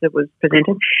challenges as it was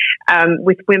presented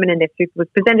with women and their super was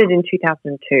presented in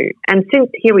 2002, and since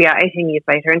here we are 18 years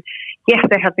later, and yes,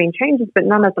 there have been changes, but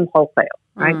none of them wholesale,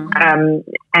 right?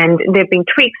 And there have been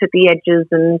tweaks at the edges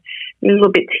and a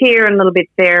little bit here and a little bit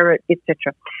there,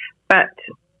 etc. But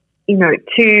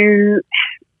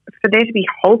for there to be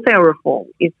wholesale reform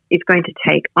is going to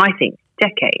take, I think,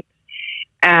 decades.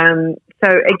 So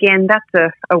again, that's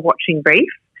a watching brief,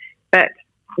 but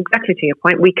exactly to your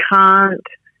point, we can't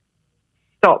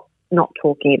stop not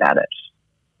talking about it,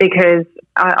 because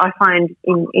I find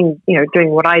in doing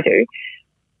what I do,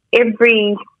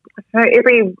 every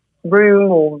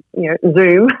room or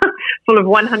Zoom full of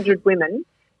 100 women,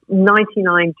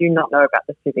 99 do not know about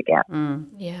the super gap,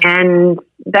 and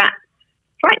that's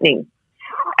frightening.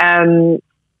 So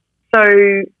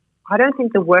I don't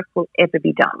think the work will ever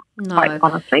be done, quite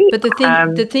honestly. But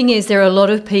the thing is, there are a lot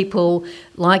of people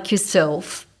like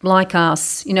yourself, like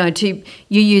us, you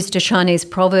used a Chinese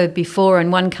proverb before,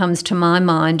 and one comes to my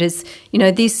mind is,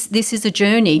 this is a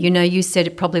journey. You said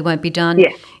it probably won't be done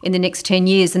in the next 10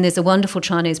 years, and there's a wonderful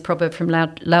Chinese proverb from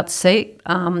Lao Tzu,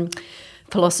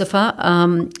 philosopher.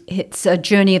 It's a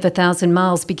journey of 1,000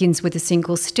 miles begins with a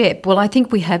single step. Well, I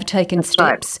think we have taken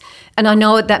steps. Right. And I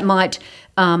know that might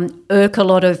irk a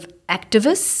lot of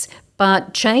activists,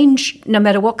 but change, no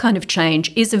matter what kind of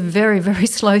change, is a very, very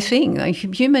slow thing.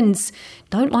 Humans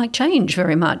don't like change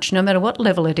very much, no matter what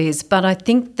level it is. But I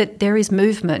think that there is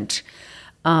movement.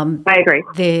 I agree.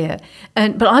 There.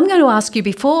 But I'm going to ask you,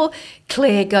 before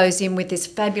Claire goes in with this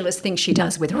fabulous thing she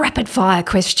does with rapid fire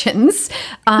questions,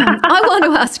 I want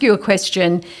to ask you a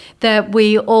question that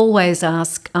we always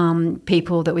ask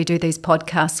people that we do these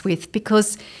podcasts with,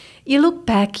 because you look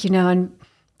back, and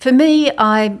for me,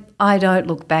 I don't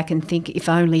look back and think if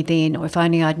only then, or if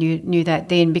only I knew that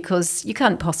then, because you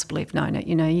can't possibly have known it.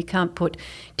 You can't put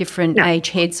different age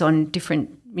heads on different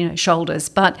shoulders.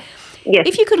 But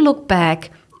if you could look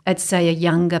back at, say, a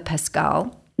younger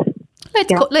Pascal,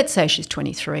 let's say she's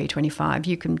 23, 25,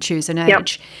 you can choose an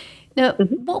age. Now,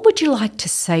 what would you like to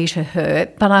say to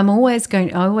her? But I always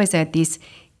add this,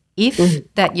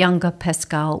 if that younger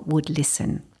Pascal would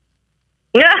listen.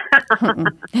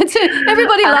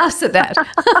 Everybody laughs at that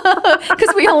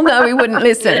because we all know we wouldn't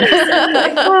listen.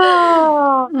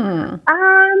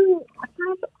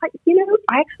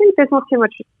 Actually, there's not too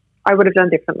much I would have done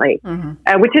differently,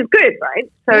 which is good,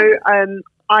 right? So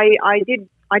I did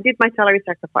my salary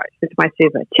sacrifice with my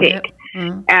super tick.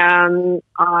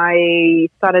 I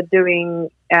started doing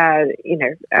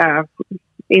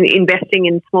investing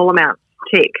in small amounts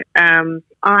tick.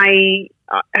 I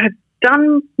have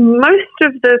done most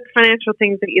of the financial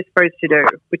things that you're supposed to do,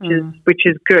 which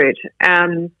is good.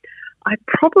 I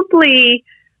probably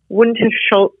wouldn't have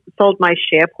sold my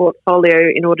share portfolio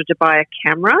in order to buy a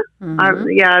camera.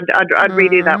 I'd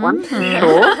redo that one,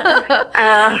 sure.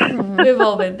 We've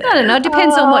all been there. I don't know. It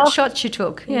depends on what shots you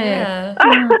took. Yeah.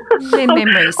 Their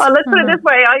memories. Well, let's put it this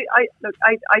way. I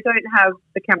don't have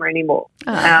the camera anymore.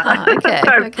 Okay.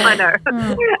 So Okay. I know.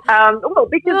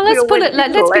 Because Let's put it.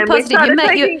 Let's be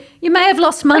positive. You may have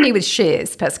lost money with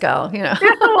shares, Pascal. That's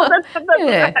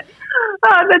right.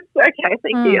 Oh, that's okay.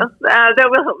 Thank you. That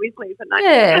will help me sleep at night.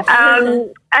 Yeah.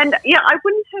 And I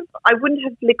wouldn't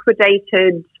have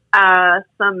liquidated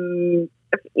some,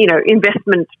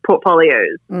 investment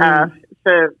portfolios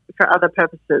for other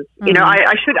purposes.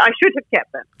 I should have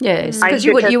kept them. Yes, because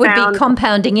you would be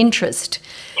compounding interest.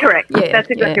 Correct. Yeah, That's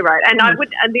exactly right. And I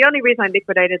would. And the only reason I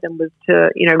liquidated them was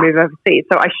to move overseas.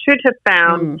 So I should have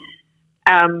found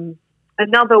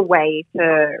another way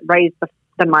to raise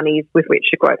the monies with which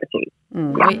to go overseas.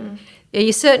 Yeah,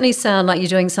 you certainly sound like you're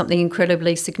doing something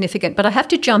incredibly significant. But I have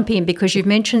to jump in because you've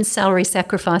mentioned salary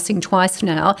sacrificing twice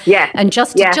now. Yeah. And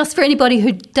just for anybody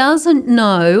who doesn't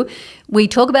know, we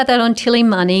talk about that on Tilly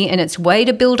Money, and it's a way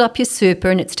to build up your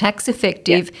super, and it's tax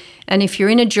effective. Yeah. And if you're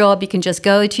in a job, you can just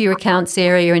go to your accounts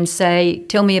area and say,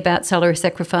 tell me about salary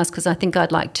sacrifice, because I think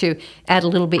I'd like to add a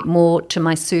little bit more to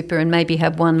my super and maybe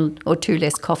have 1 or 2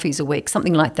 less coffees a week,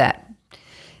 something like that.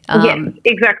 Yes,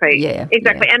 exactly. Yeah,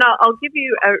 exactly. Yeah. And I'll give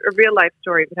you a real life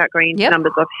story without going into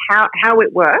numbers of how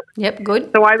it works. Yep, good.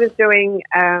 So I was doing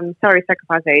salary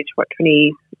sacrifice age,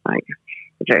 mid-20s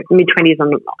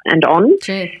and on.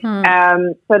 So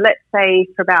let's say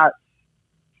for about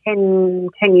 10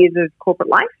 years of corporate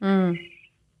life.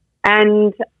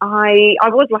 And I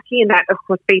was lucky in that, of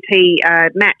course, BT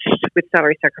matched with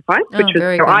salary sacrifice, which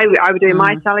was so I would do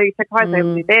my salary sacrifice, they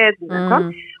would do theirs, and so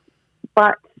on.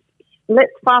 But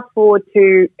let's fast forward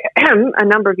to a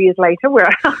number of years later, where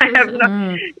I have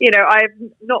I've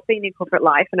not been in corporate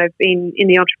life, and I've been in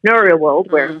the entrepreneurial world,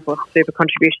 where of course super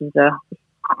contributions are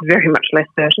very much less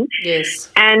certain. Yes,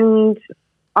 and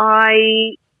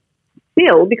I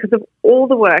still, because of all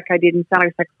the work I did in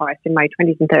salary sacrifice in my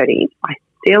 20s and 30s, I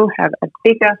still have a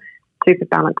bigger super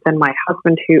balance than my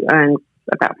husband, who earns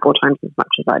about 4 times as much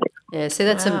as I do. Yeah, so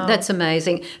that's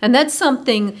amazing, and that's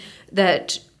something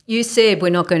that. You said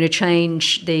we're not going to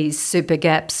change these super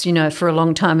gaps, for a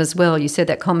long time as well. You said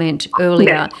that comment earlier.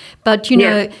 Yeah. But,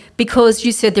 because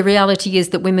you said the reality is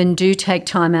that women do take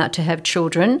time out to have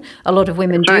children. A lot of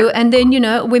women do. Right. And then,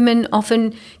 women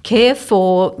often care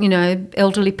for,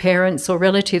 elderly parents or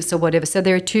relatives or whatever. So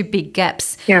there are 2 big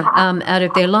gaps out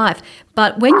of their life.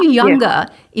 But when you're younger,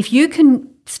 if you can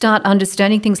start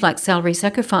understanding things like salary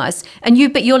sacrifice,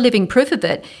 but you're living proof of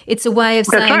it, it's a way of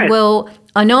saying, well,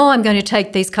 I know I'm going to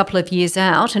take these couple of years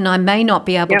out and I may not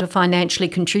be able to financially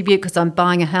contribute because I'm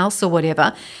buying a house or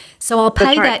whatever. So I'll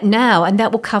pay that now, and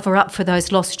that will cover up for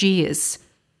those lost years.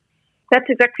 That's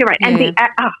exactly right. Yeah. And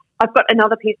I've got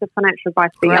another piece of financial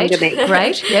advice for younger me.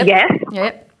 Great. Yep. Yes.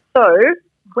 Yep. So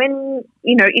when,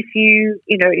 if you're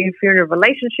in a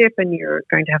relationship and you're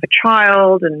going to have a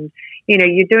child and,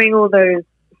 you're doing all those,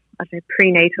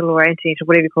 prenatal or antenatal,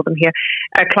 whatever you call them here,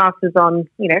 classes on,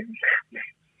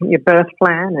 your birth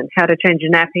plan and how to change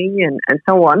your nappy and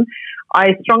so on,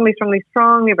 I strongly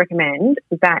recommend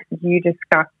that you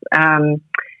discuss,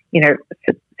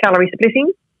 salary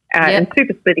splitting and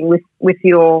super splitting with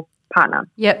your partner.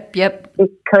 Yep.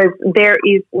 Because there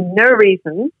is no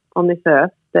reason on this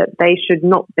earth that they should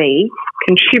not be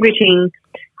contributing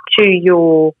to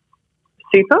your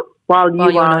super while you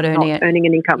are not earning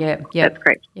an income. Yeah, that's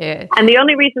correct. Yeah. And the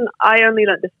only reason I only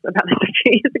learned about this a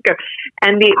few years ago,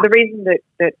 and the reason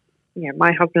that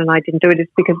my husband and I didn't do it is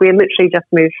because we had literally just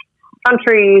moved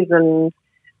countries, and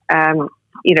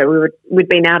we'd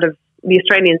been out of the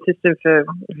Australian system for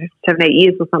 7-8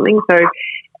 years or something. So.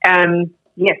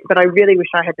 Yes, but I really wish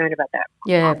I had known about that.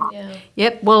 Yeah.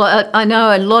 Yep. Well, I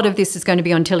know a lot of this is going to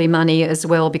be on Tilly Money as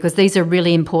well, because these are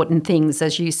really important things,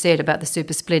 as you said, about the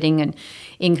super splitting and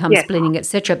income splitting,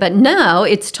 etc. But now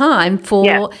it's time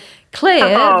for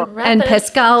Claire and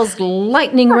Pascal's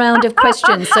lightning round of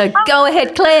questions. So go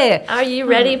ahead, Claire. Are you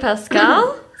ready,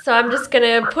 Pascal? So I'm just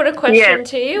going to put a question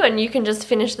to you, and you can just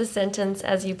finish the sentence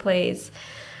as you please.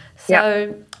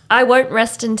 So I won't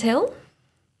rest until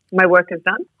my work is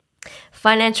done.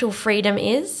 Financial freedom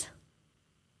is?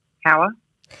 Power.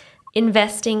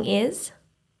 Investing is?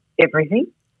 Everything.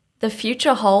 The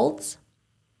future holds?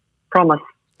 Promise.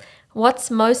 What's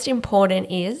most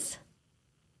important is?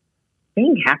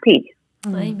 Being happy.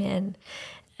 Amen.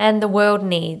 And the world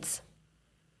needs?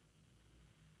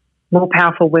 More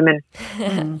powerful women.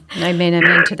 Amen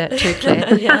to that too,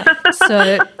 Claire.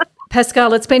 So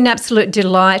Pascal, it's been an absolute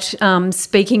delight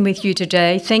speaking with you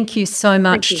today. Thank you so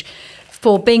much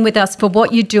for being with us, for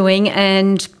what you're doing,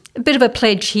 and a bit of a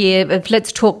pledge here of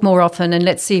let's talk more often and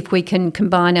let's see if we can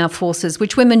combine our forces,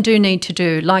 which women do need to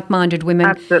do, like-minded women.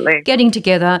 Absolutely. Getting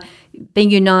together,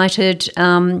 being united,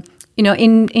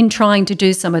 in trying to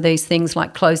do some of these things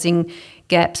like closing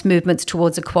gaps, movements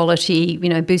towards equality,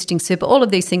 boosting super. All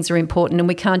of these things are important and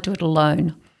we can't do it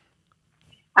alone.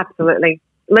 Absolutely.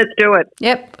 Let's do it.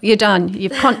 Yep, you're done.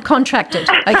 You've contracted.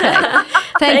 Okay.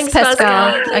 Thanks,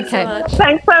 Pascal. Thanks so much.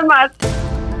 Thanks so much.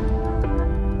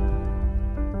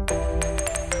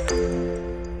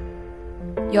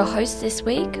 Your hosts this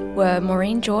week were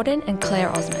Maureen Jordan and Claire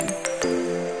Osman.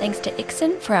 Thanks to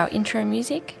Ixon for our intro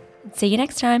music. See you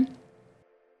next time.